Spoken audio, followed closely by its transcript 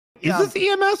Is this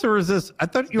EMS or is this? I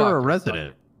thought you were a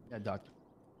resident. Yeah, doctor.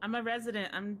 I'm a resident.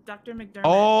 I'm Dr. McDermott.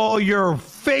 Oh, you're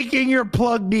faking your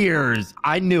plugged ears.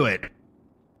 I knew it.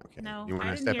 Okay. No, You want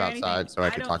I to didn't step hear outside anything. so I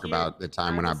can talk about the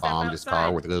time when I bombed his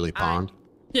car with Lily Pond?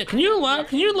 Yeah, can you like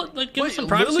give us some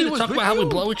privacy to talk about how we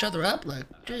blow each other up? Like,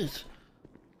 jeez.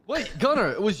 Wait, Gunner,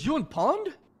 it was you and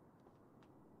Pond?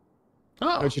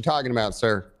 Oh. What you talking about,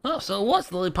 sir? Oh, so it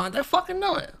was Lily Pond. I fucking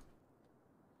know it.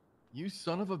 You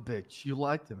son of a bitch. You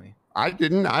lied to me. I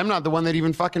didn't. I'm not the one that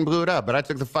even fucking blew it up, but I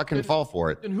took the fucking fall for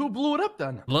it. And who blew it up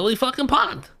then? Lily fucking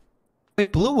Pond.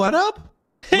 Wait, blew what up?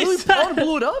 Lily Pond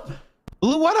blew it up?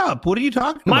 Blew what up? What are you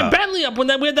talking My about? Bentley up when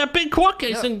we had that big court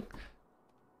case and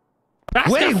Bass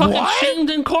got fucking shamed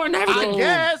in court and everything. I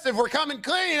guess if we're coming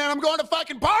clean and I'm going to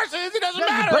fucking Parsons, it doesn't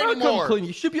matter you better anymore. come clean.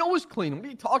 You should be always clean. What are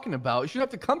you talking about? You should have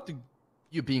to come to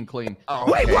you being clean. Oh,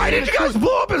 wait, why did you guys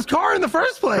blow up his car in the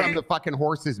first place? From the fucking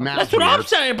horse's mouth. That's what I'm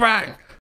saying, Brian.